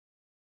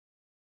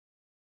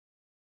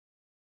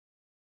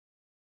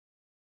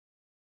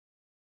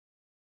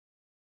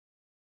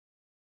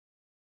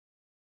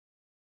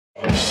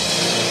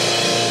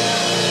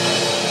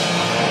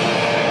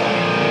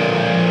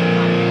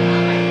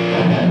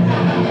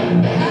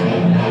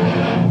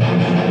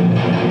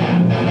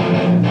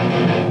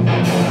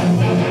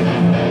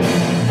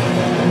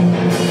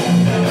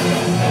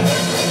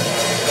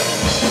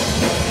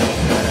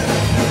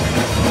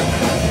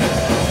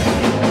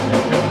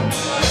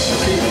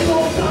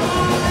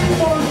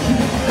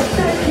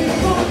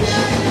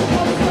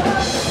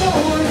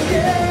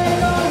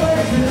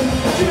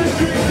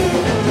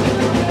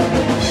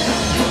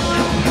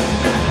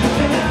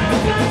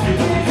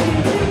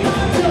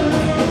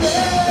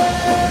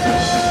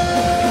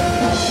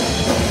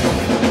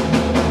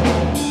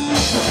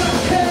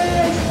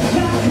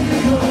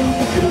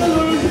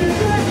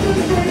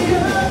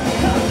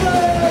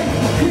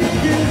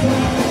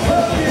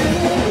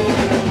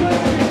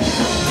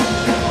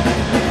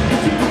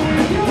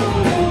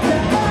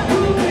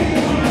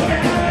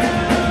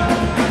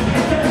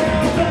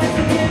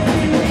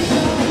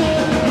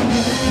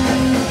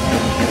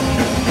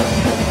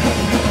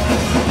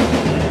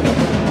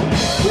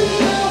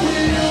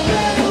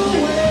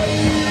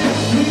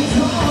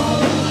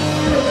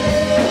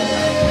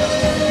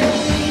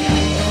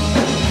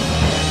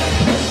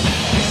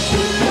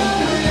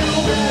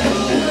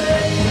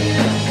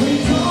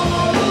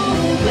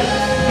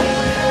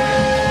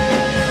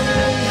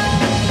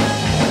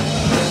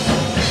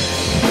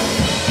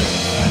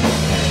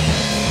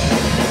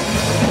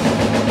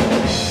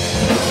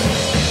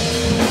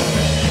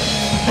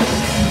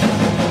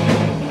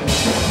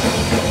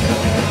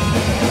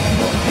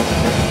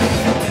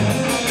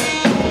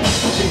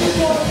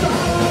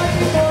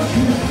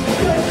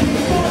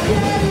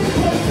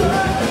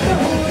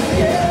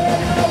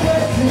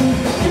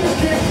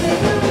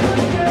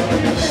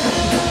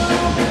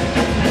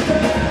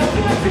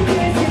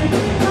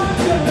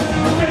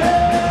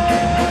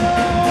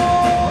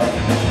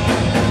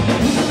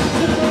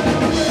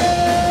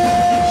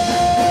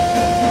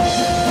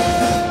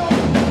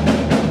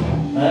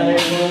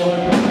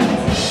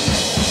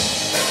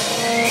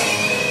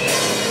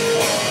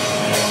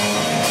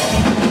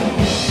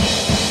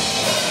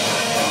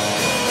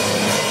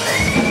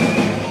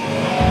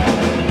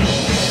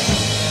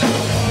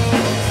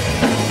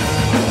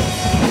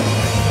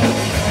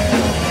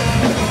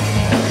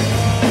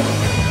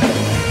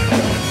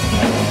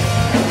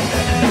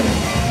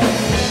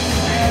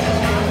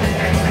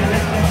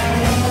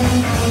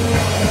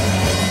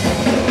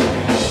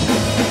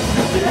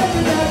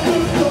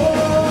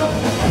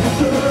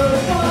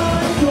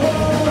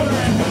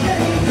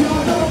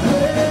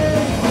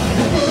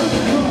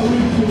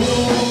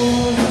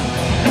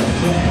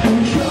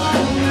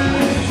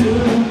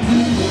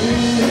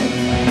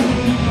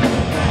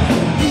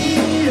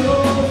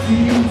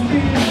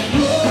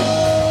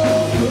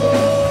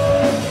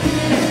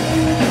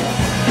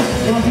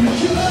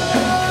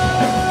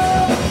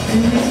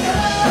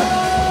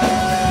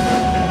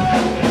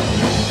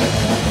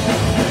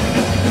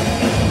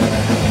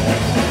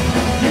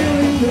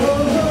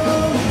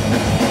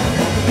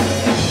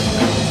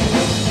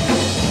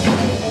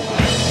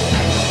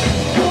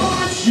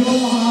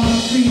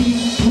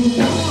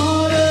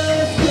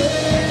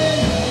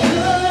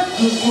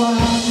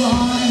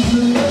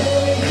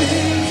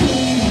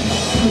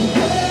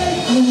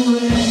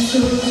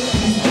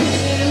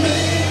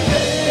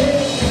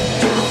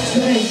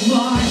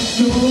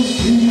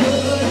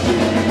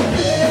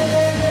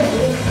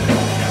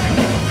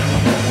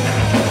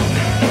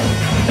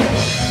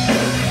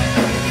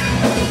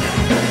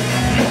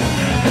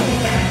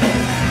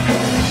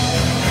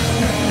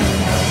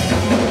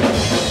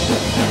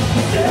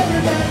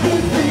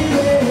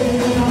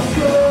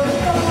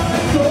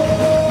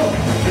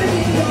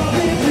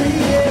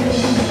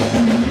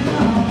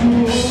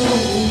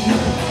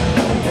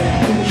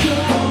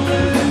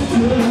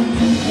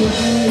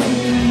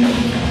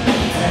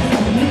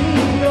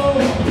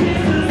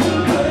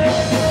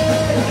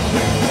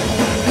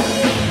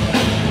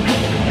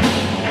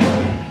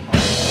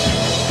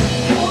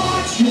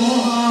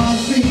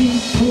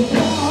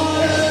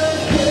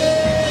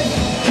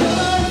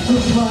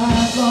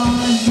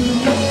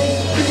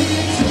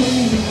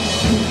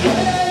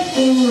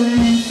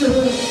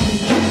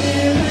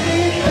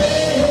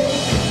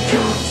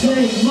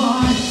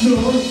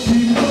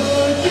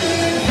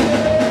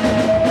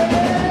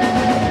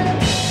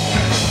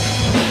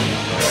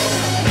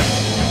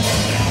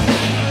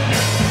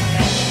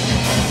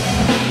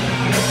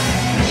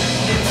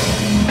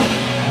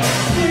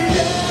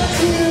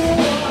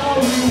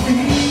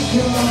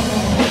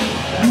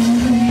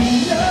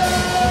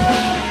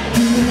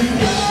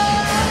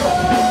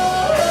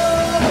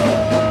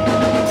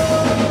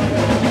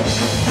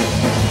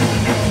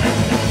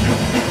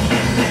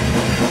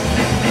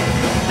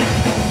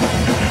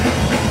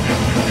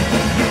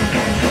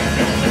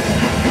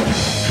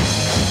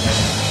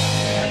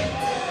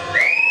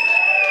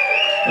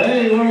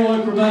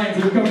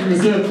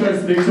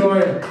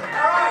Victoria.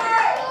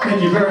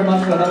 Thank you very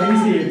much for having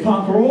us here.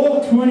 Punk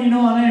Rawk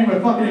 2019.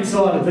 We're fucking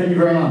excited. Thank you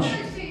very much.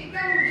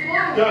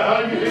 Go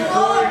home, you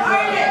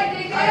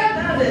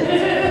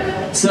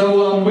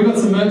So we got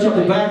some merch up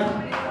the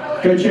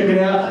back. Go check it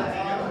out.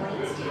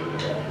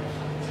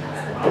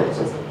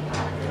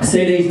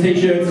 CDs,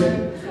 t-shirts,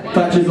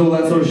 patches, all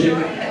that sort of shit.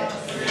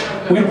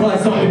 We're gonna play a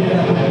song with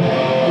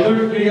a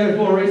lyric video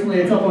for recently.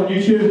 It's up on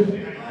YouTube.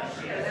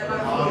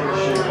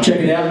 Check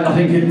it out. I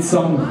think it's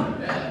something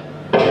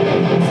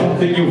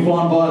you'll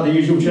find by the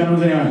usual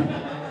channels anyway.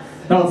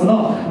 No, it's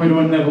not. We're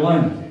doing Never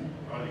Alone.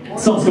 The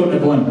song's called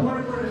Never Alone.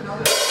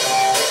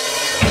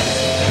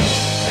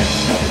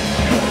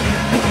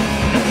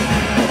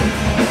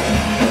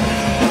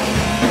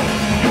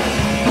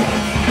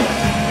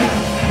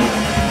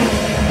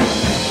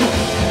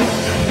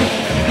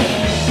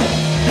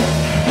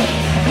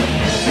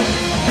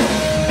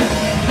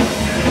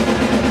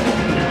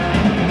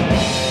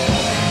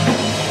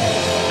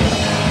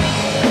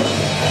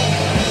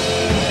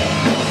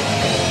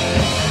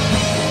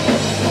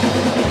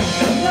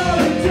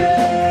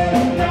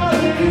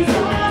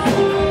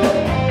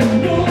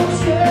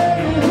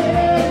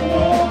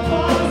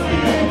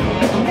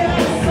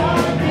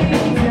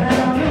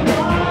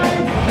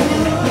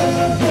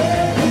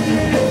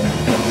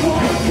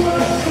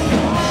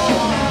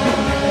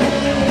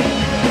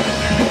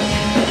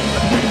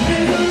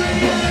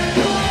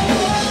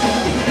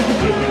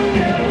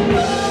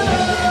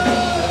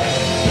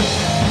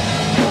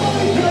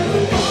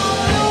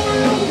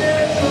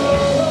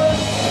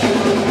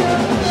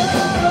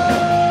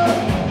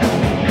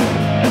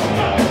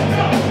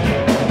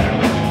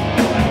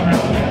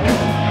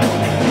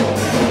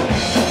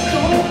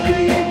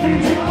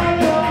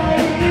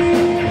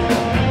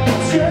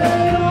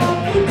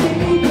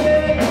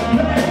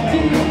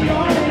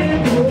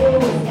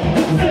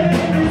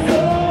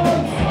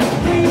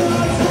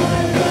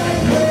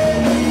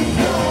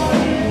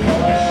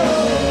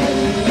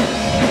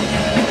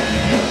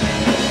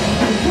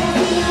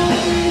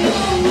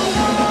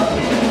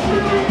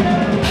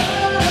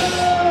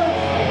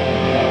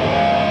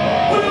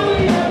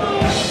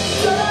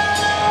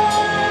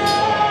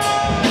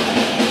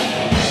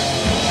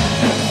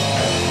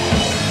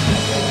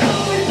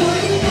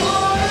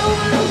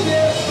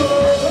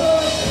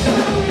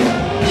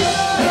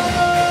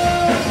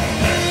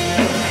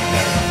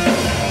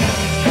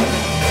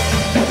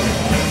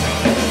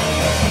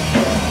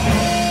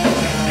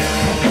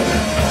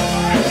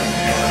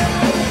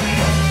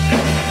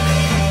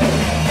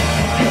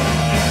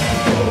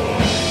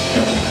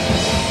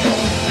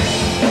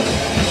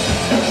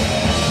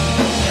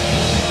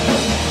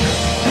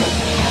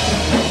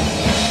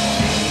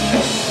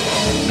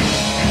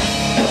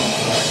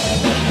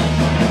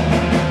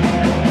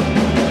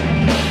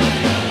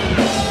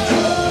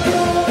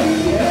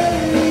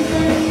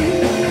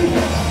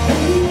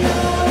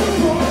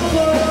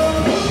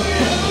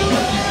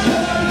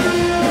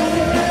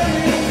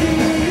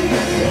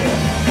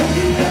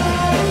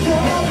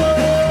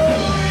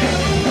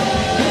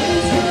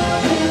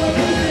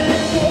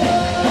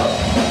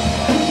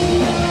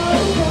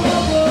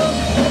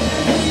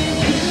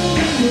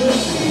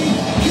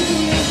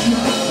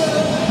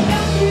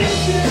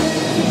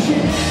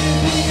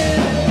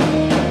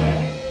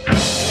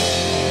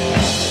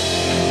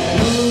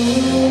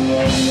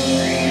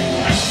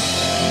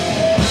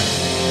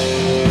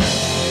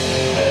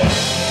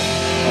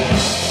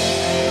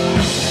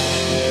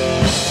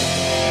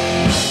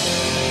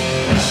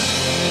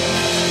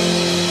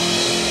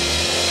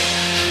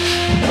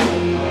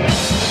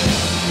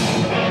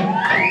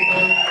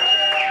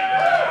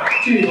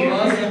 Cheers,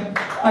 guys.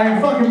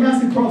 Hey, fucking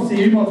massive props to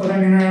you mods for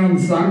hanging around on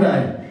Sunday.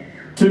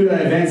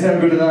 2-day events, how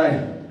good are they?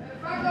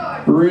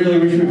 Really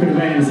wish we could have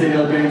been to see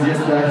the other bands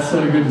yesterday. It's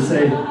so good to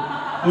see.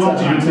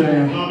 Such a good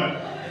turnout. Love it.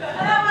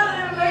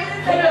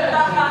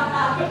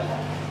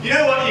 You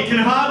know what? You can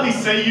hardly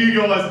see you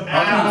guys at all. I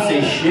can't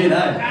see shit, eh?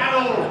 At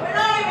all. We're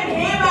not even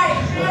here, mate.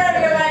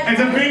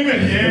 It's a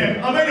figment,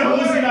 yeah. I've been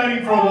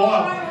hallucinating for a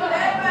while.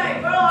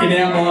 In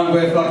our mind,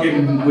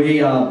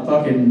 we are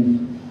fucking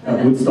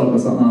at Woodstock or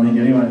something, I think,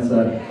 anyway, so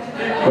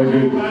we're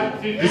good.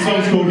 This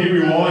song's called Hit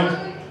Rewind.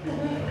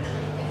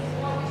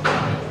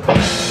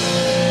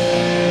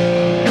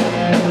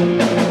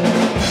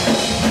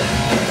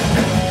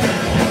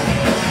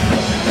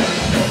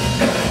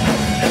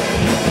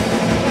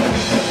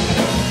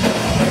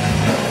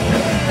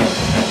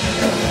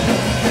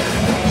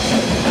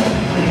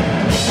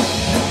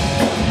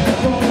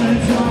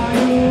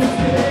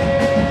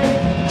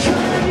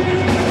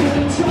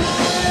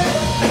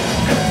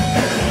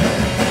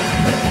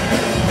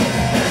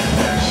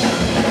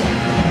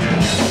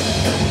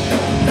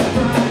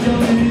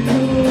 Don't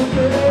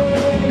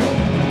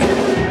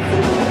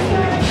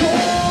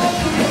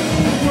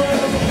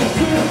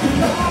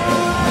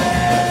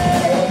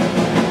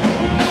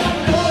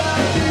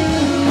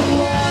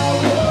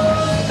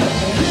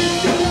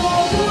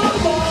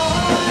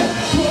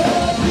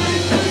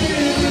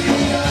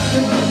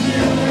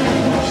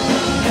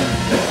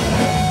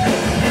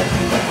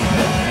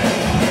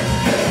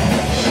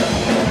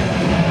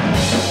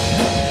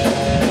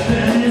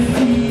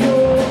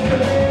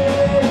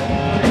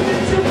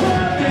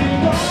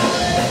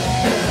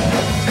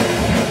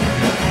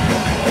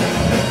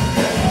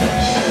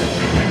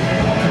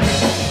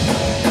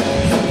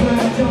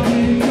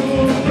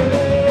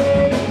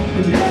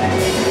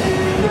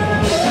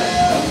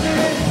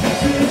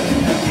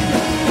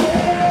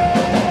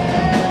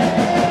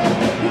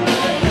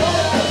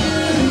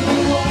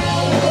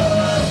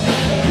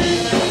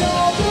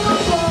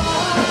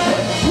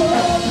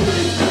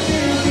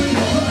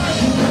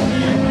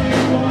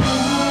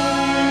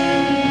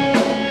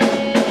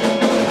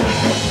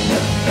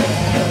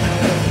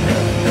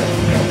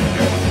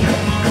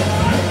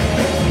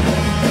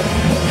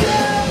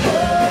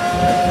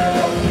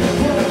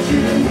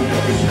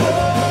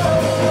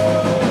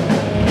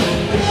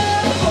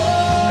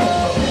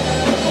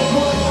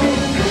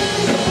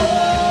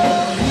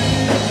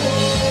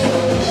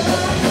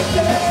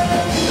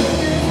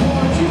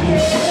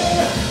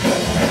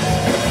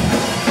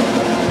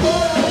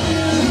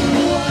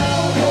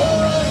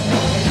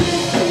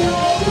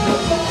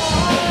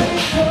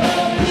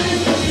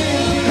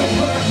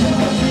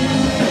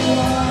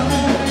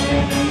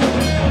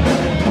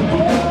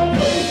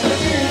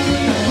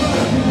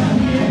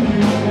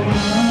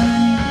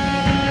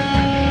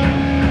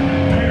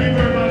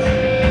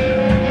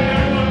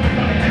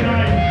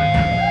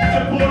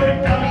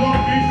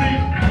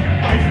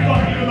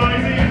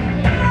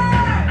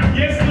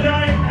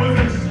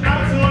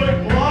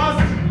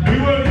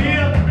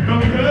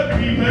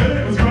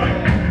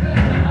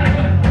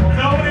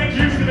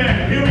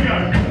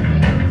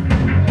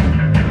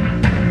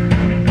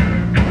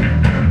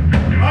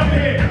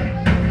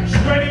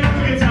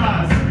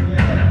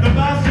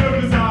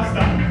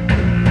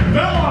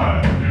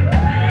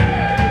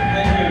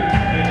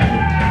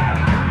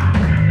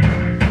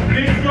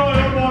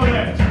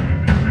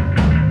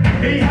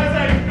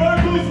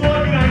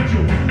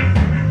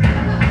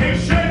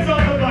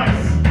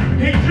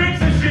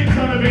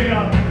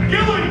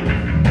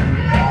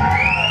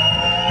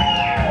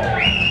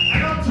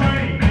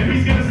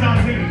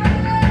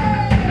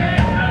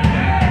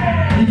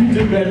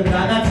can do better than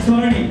that. That's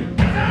Tony.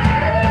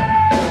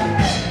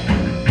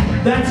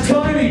 That's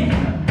Tony.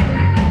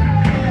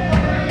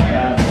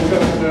 We'll go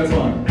with the first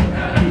one.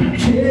 Be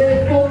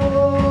careful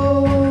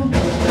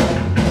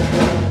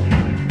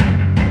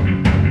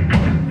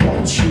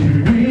what you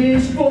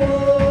wish for.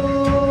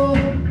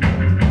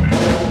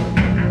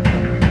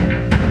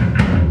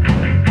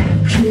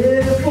 Be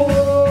careful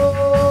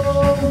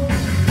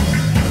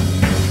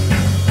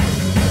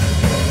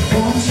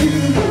what you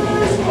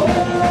wish for.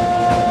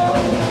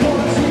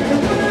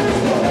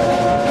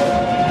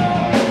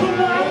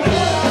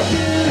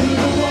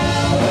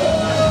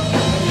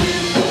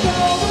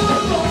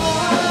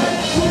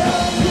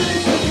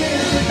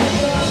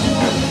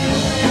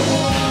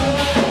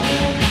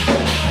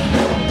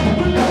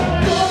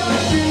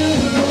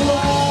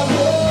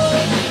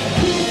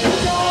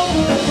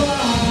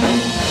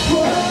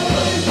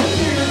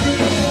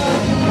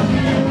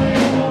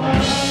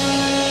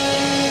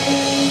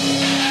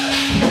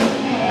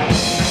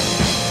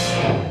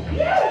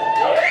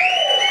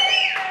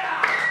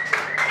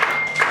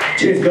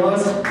 Cheers,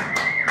 guys.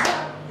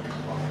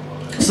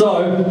 So,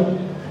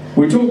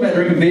 we talked about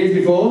drinking beers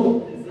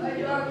before.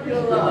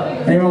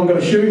 Anyone got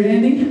a shoe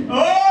handy?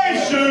 Oh,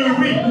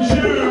 shoey.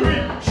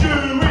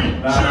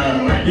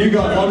 You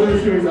guys, I'll do the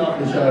shoes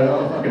after the show.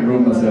 I'll fucking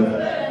ruin myself.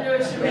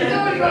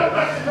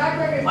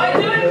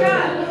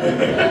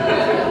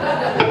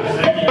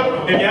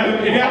 If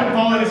you haven't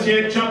followed us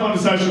yet, jump onto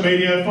social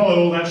media,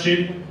 follow all that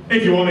shit.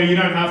 If you want to, you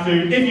don't have to.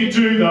 If you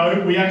do,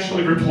 though, we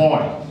actually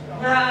reply.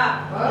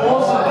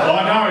 Awesome.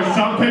 I know,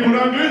 some people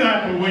don't do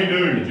that, but we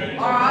do.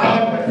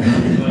 Alright.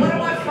 What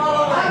am I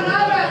following?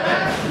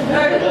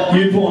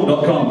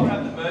 Youporn.com.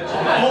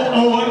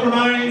 All that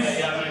remains.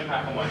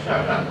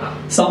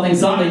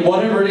 Something,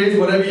 whatever it is,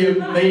 whatever your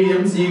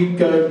mediums, you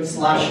go /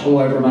 all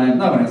over remain.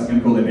 No one else is going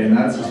to call their band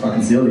that, it's just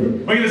fucking silly.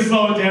 We're going to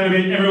slow it down a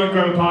bit. Everyone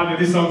grab a partner.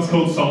 This song's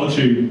called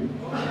Solitude.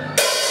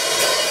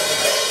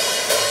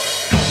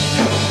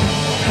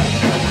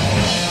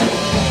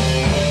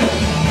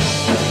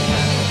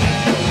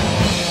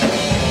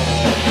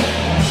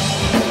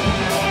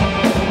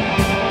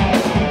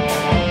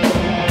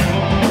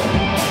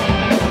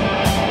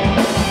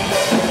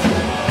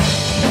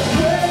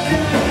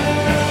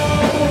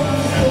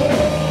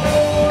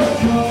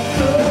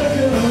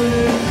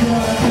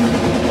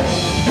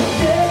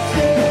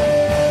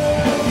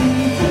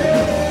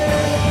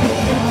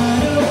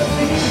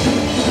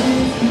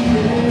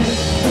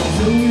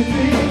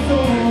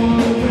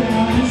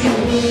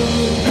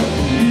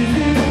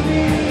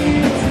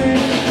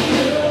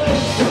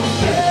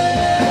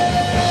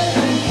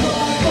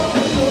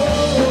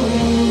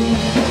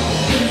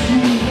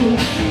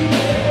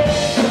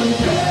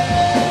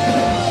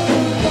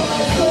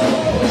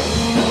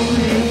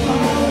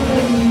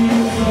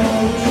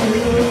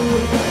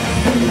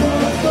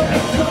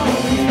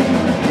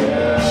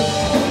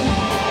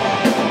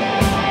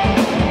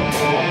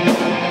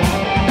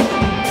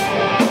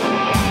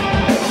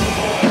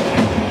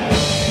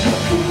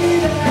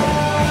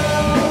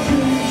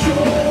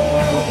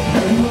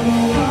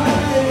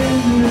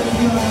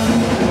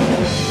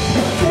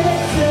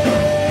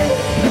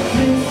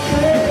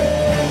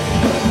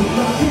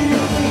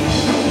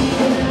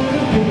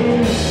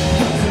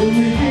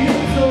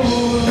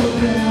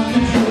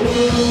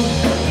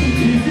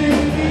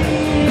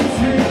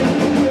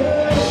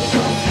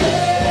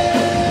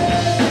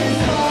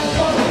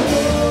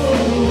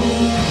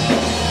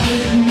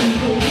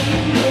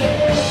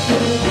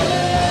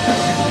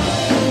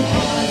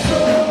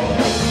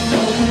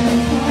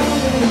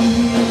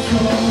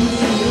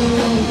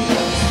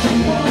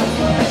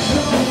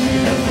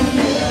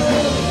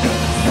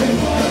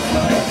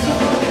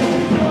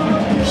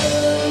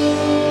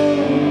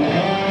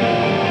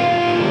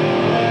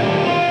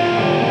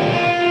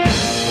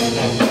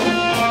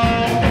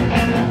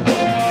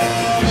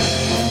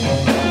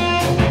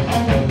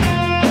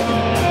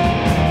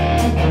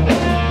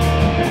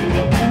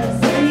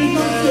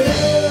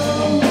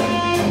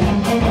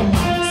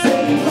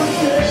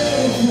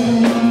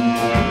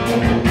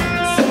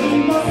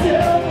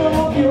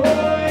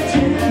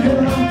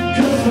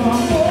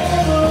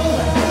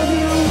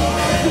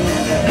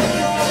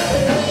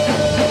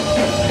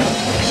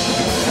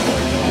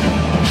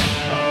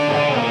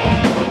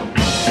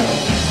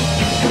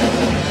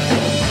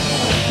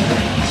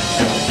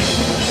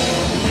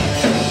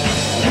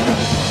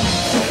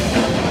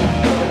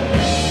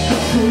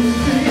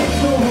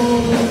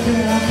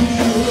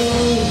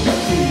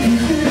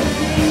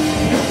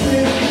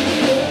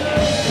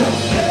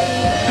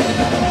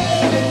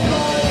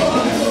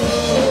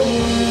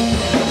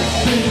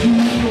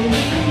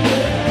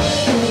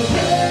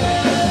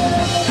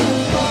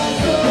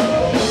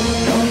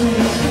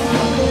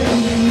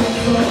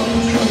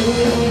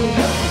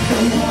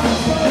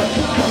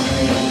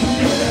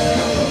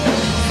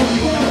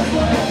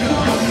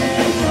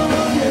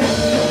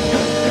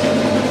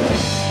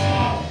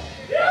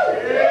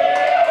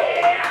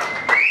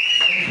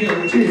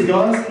 Cheers,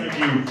 guys. Thank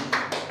you.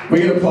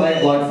 We're going to play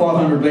at like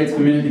 500 beats per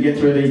minute to get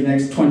through these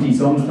next 20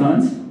 songs,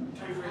 Tones.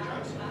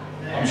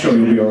 I'm sure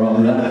you'll be alright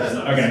with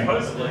that. Okay.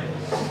 Supposedly.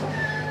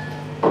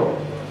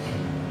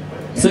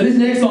 So this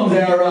next song's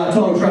our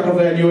title track of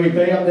our new EP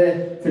up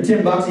there. For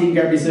 $10 you can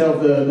grab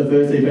yourself the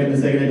first EP and the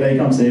second EP,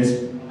 come see us.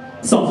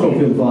 Song's called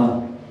Feel the Fire.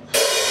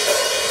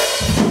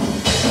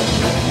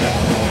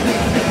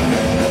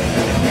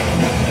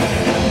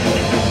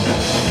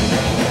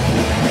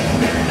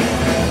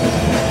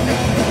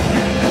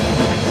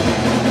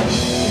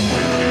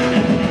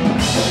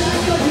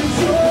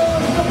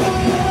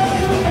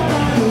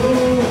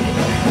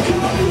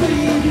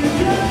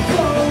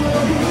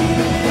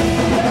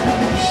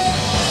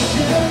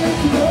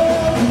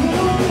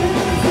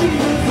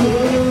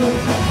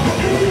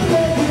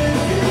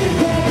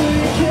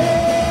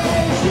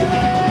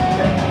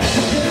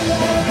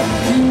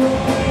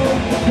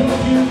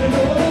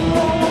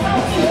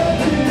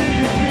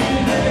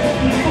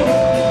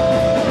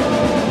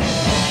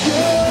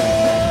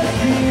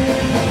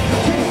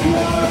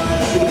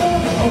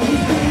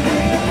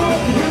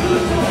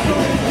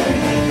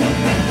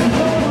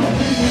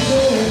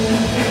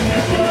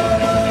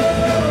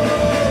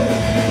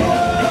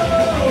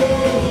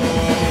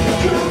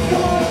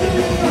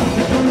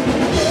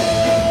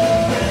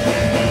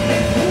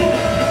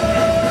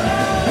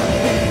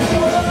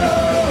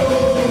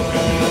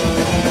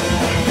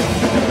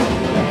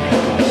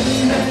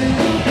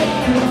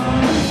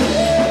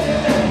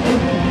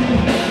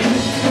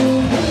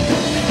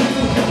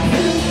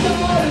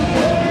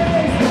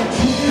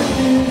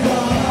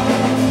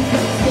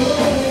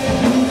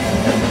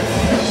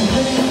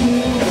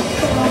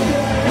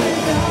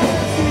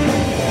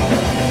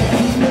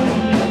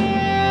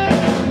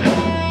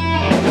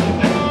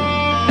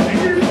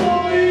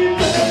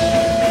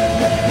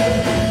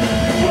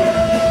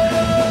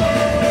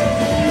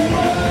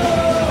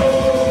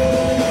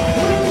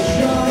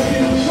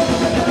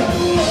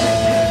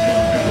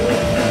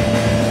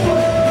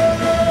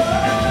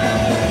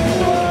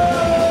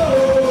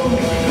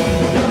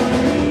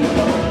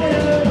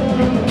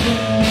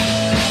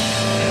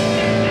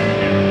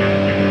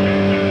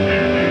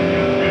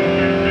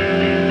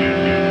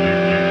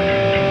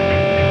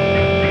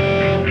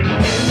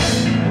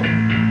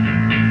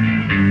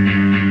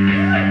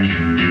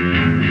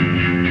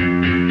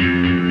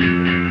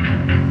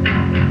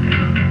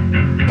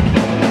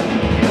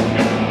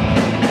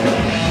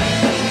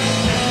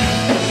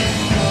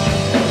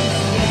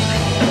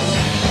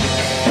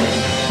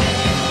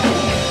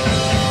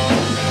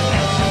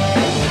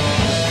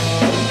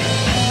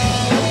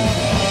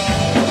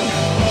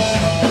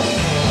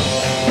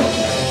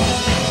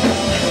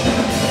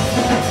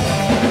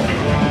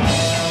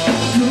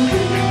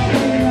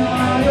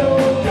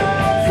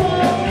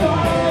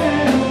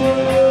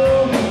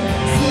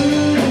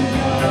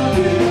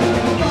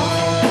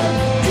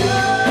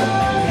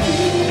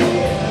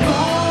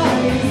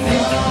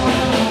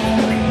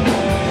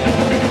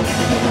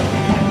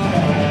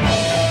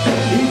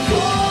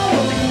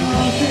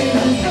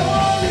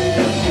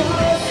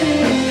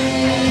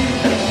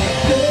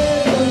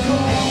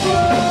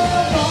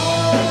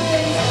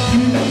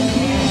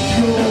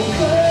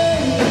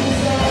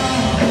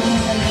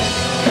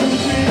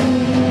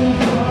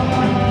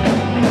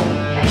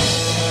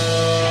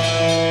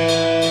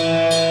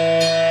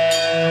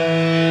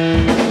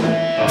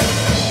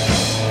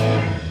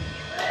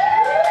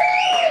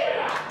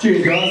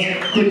 Cheers,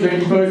 guys. Quick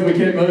drinking first, we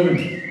keep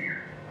moving.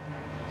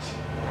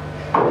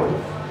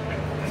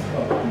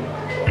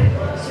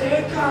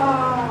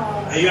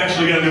 Are you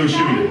actually going to do a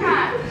shimmy?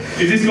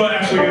 Is this guy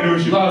actually going to do a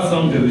shimmy? Last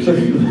song did the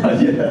shimmy.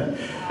 Yeah.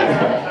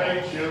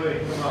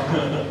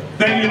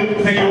 Thank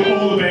you to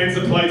all the bands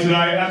that played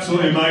today.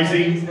 Absolutely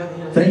amazing.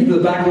 Thank you for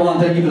the back line,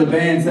 thank you for the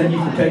bands, thank you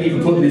for Peggy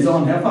for putting this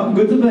on. How fucking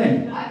good's it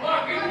been?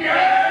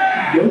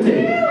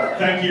 Guilty.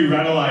 Thank you,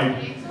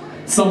 Radelaide.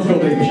 Song's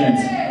called These Machines.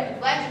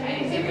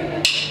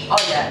 Oh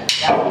yeah.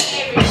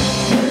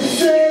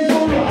 Say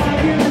for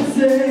argument's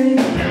sake,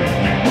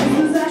 this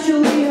was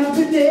actually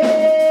happening.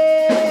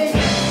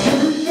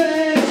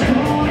 Revenge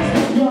caused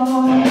us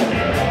wrong,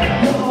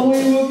 while we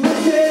were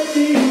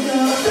pretending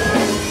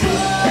nothing.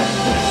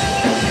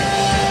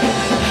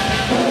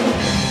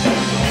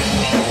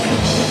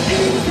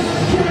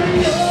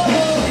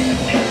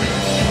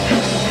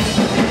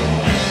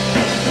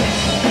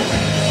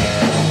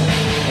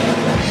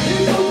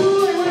 It's all the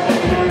way when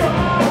we're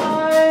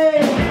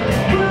right,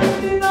 but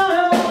we deny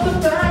all the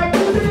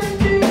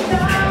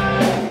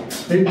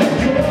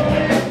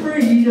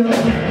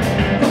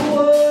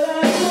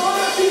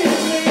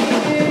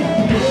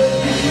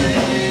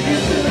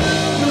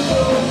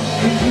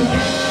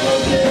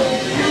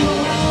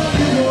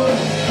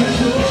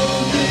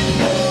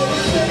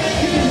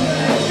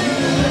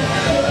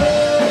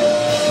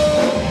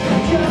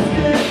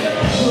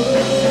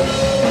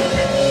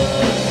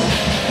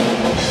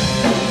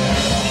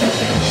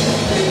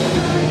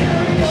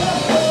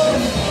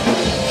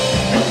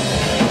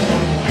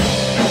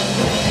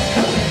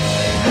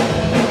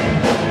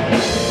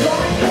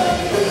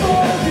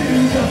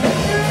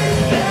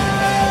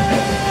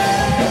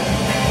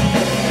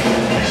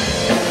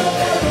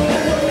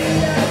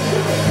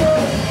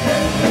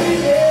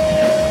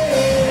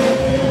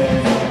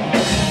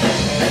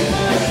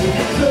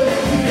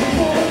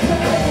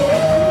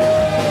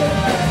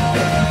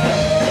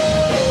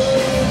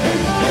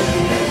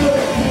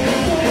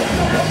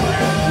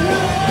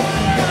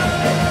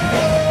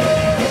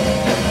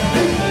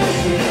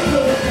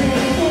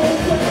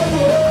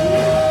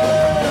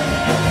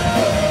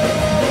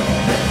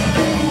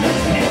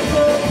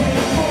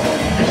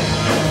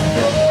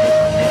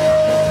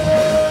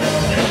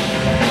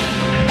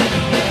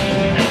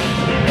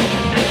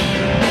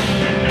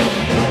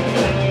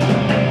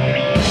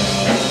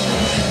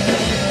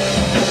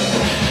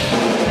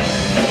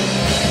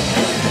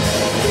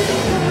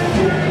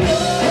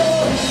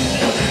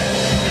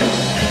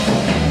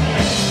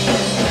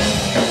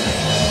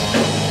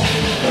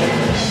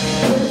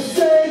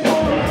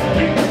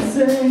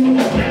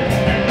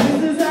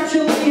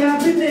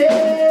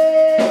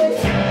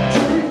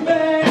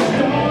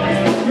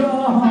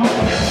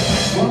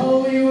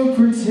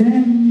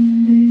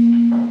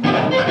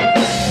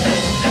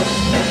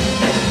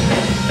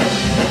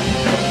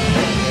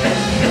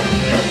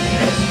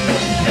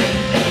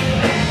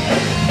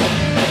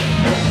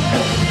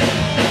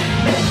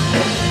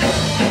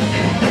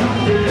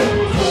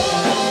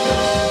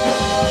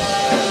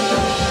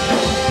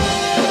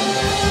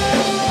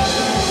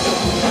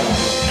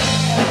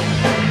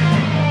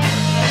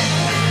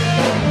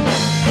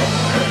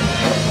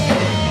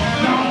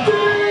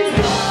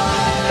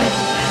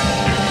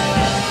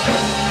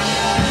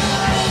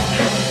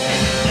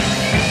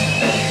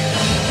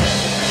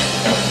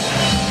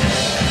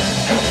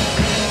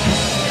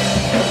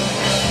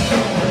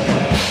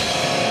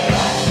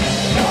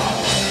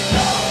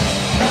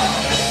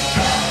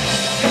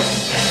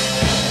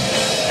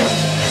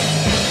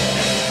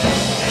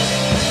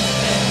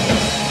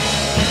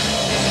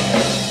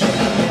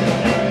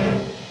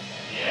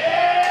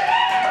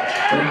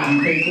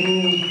you people.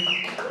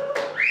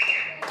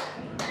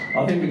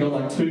 I think we got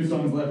like 2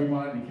 songs left. We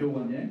might only kill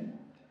one, yeah?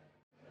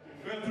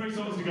 We have 3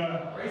 songs to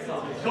go. 3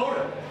 songs. It's called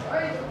it.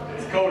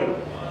 It's called it.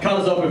 Cut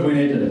us off if we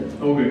need to.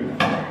 All good.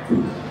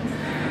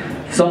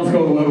 Song's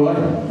called The Word Away.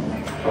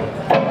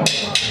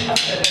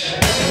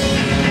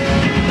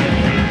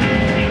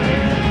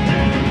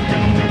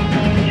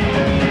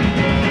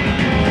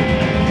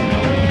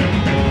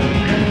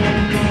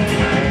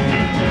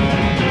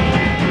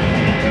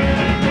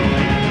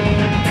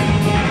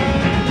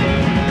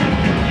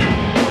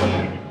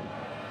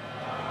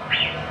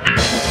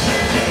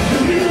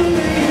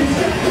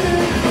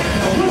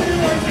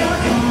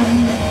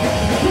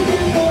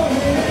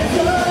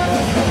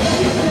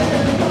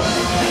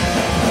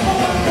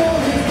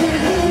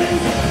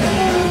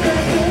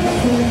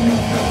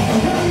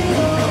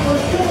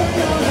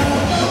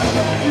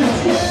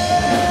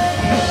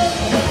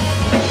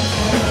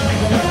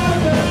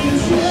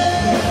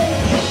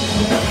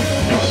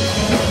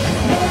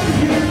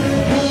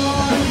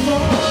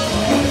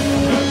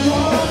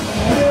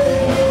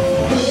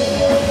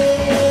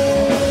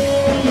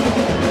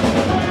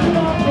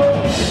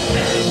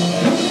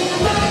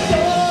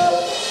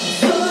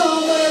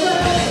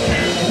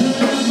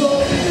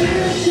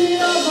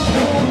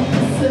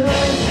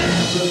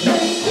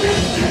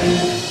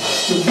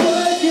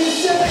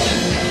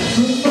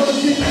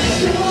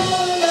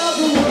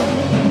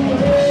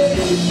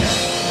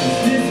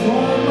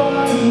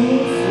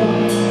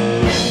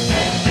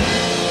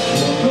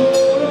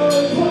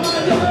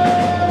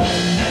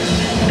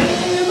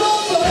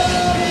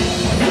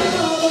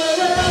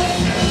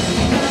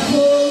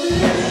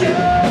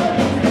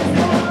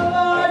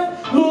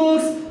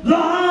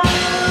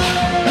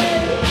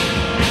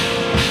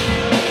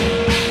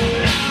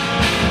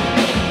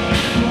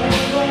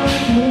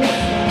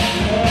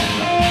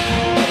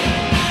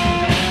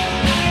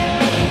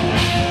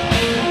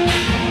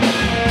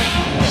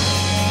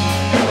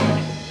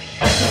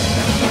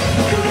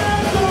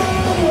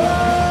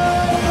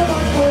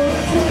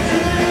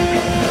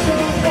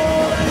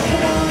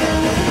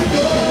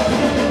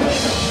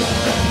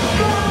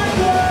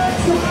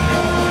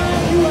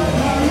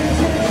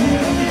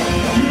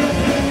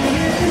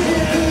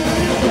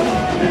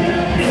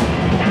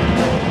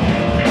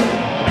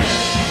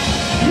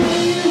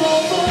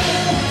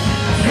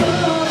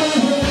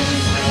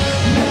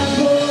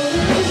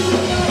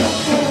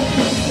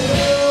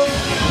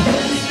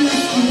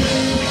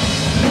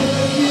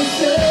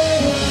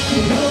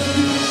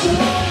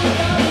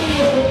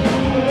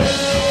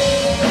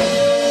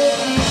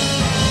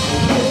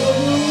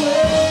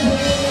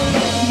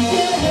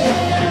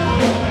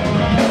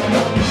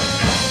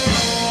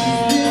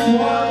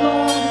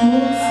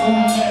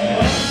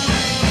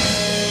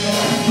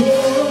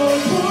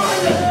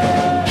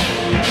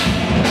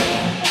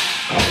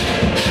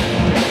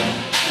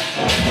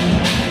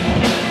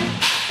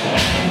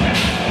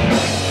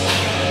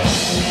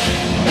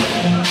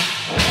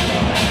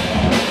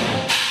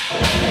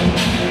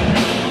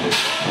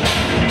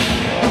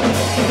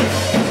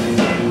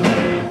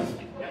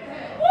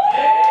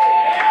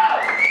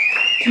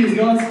 Cheers,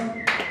 guys.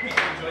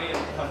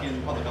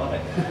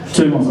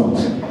 2 more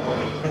songs.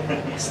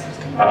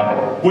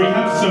 We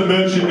have some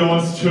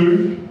merchandise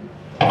too.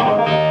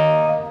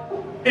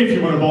 If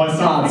you want to buy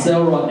something. Hard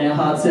sell right now,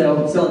 hard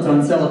sell. Sell it,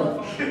 Tone, sell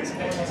it.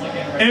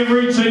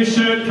 Every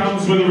t-shirt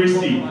comes with a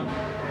wristy.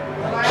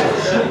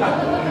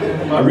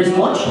 A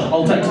wristwatch?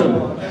 I'll take 2.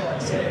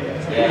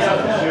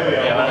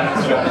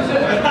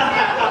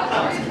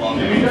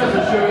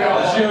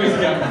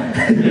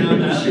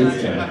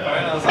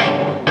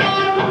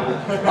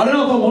 I don't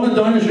know if I want to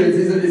donor shirts.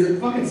 Is it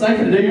fucking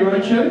safer to do your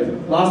own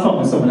shirt? Last time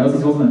was someone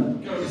else's,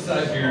 wasn't it? Gotta be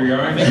safe for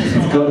your own.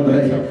 It's got to be.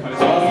 Last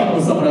time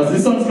was someone else.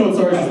 This song's called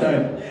Sorry to Stay.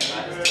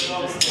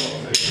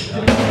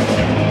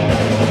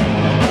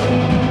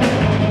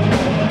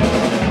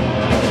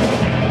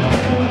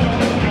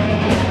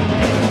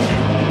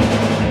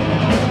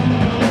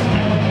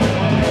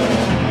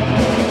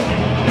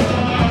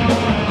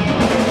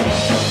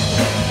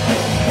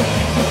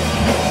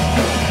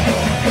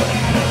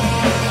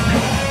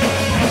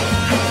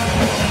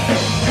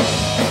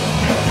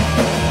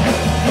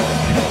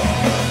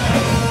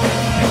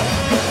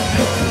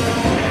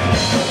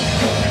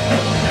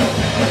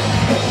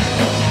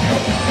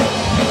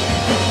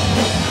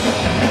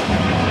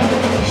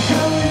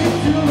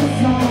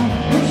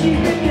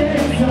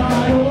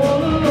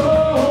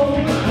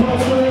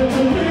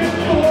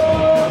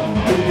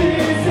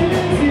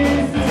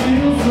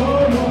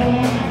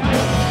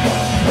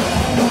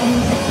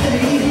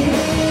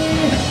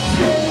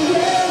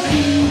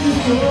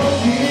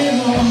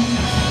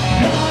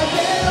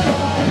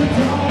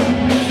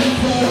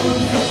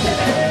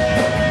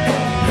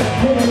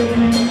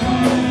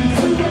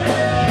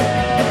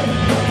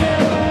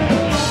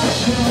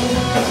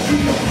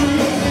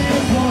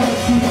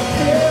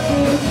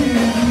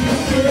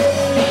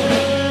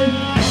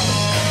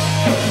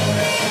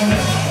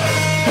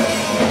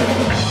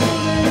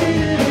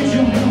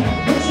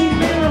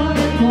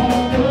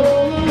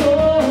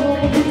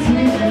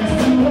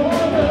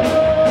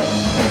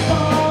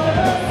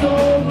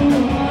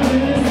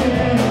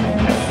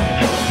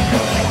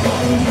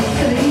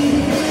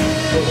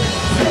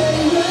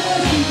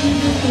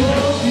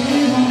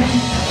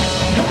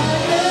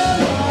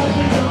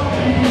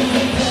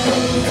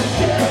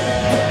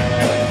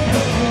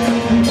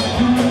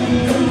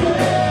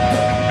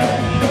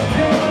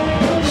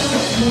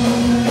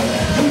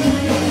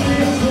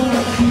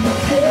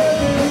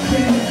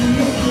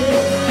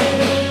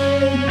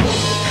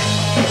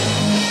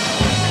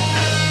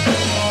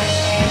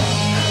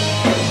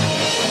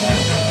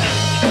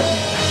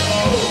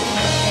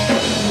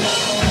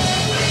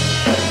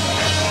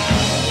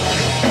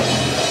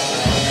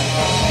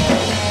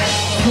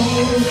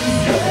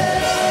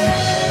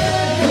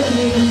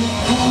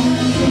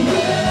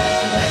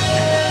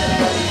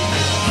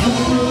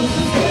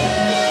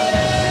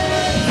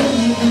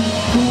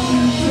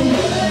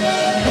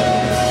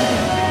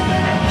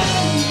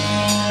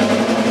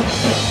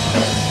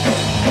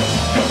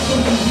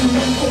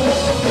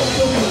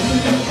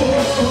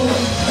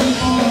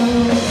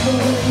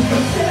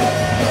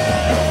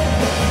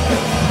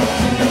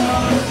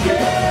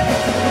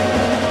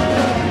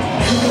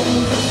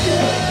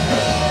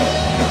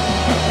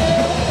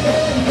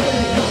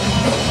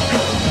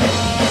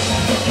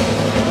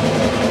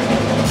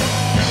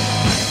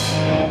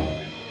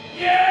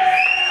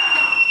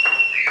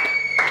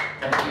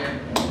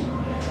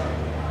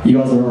 You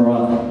guys are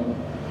alright.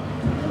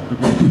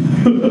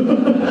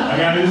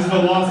 Okay, this is the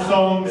last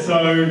song, so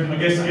I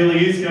guess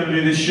Gilly is going to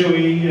do this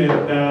shoey. And,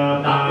 We're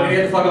gonna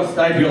get the fuck off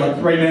stage. We've got like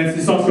 3 minutes.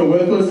 This song's called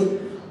Worthless.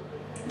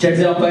 Check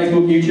us out on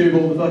Facebook,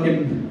 YouTube, all the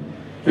fucking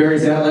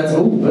various outlets.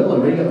 Oh, Bella,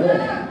 what do you got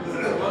there?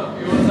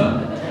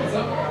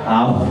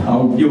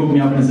 You'll hook me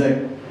up in a sec.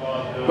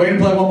 We're going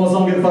to play one more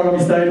song, get the fuck off your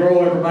stage. We're all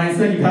over at Mains.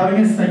 Thank you for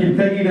having us. Thank you to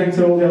Peggy. Thanks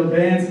to all the other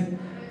bands.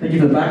 Thank you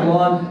for the back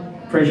line.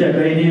 Appreciate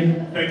being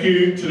here. Thank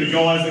you to the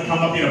guys that come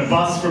up in a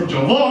bus from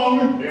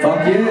Geelong.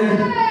 Fuck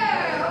yeah.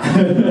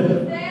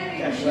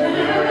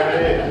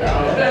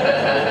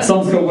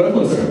 Song's called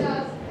Worthless.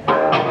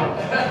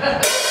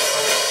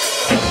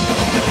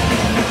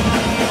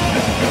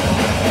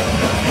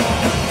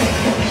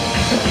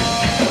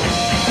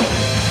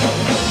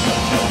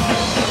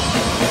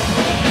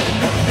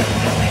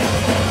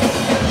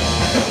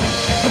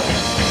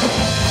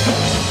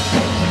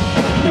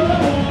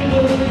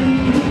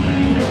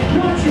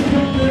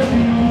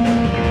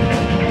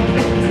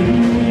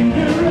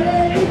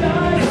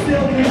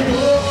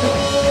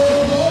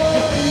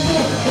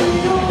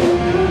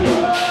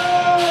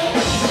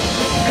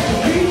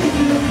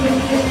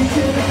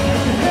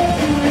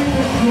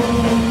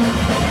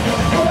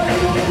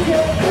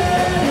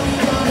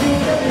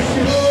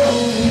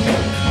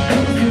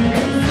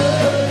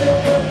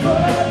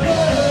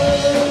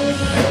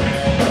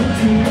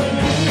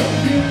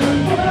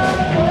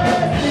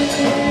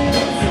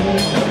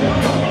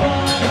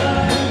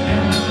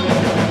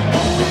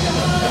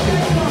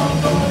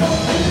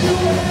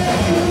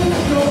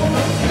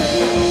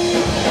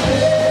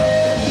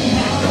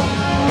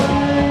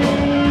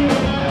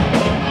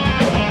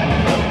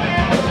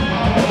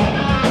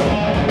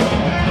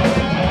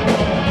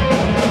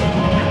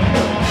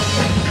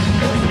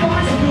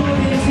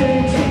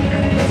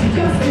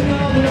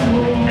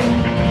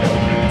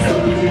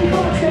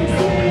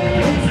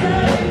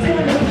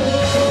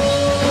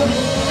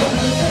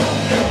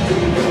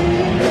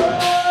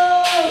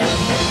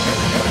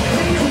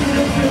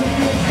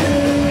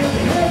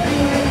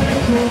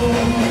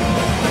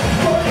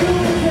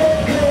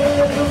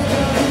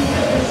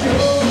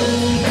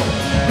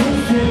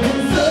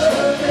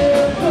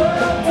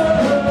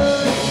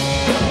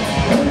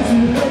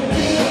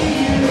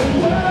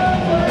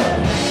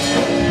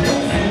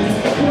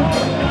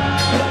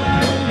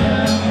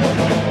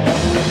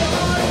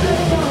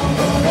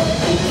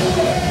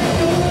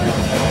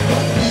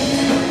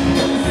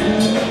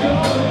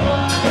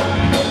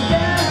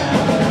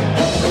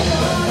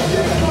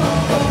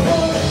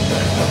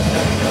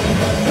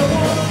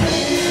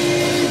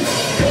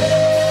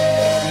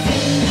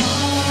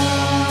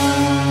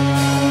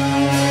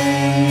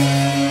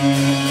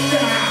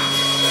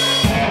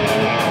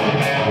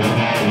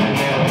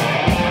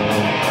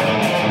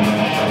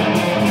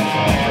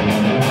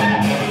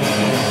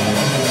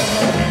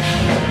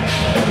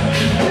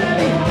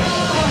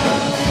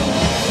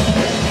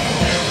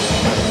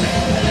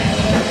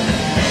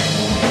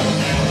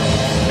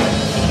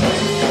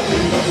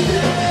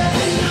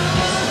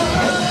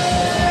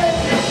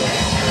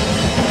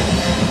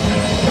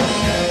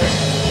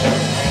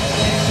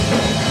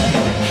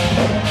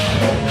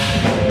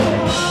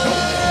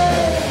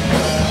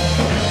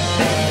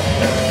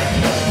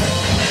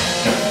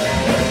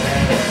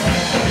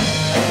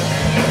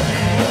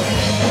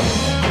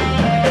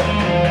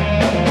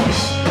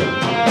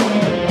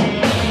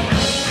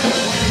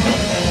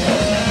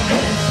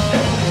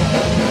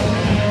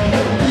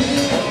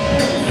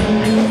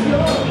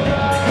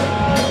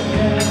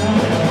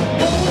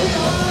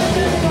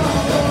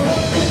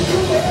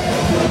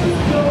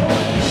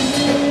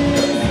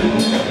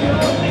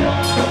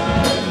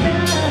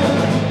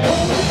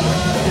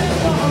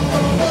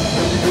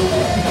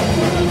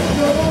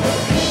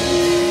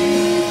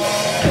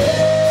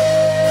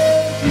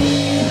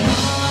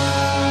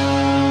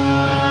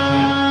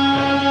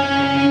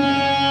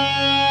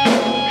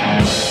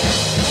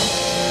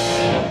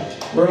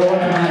 We're all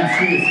working on it.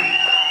 Cheers.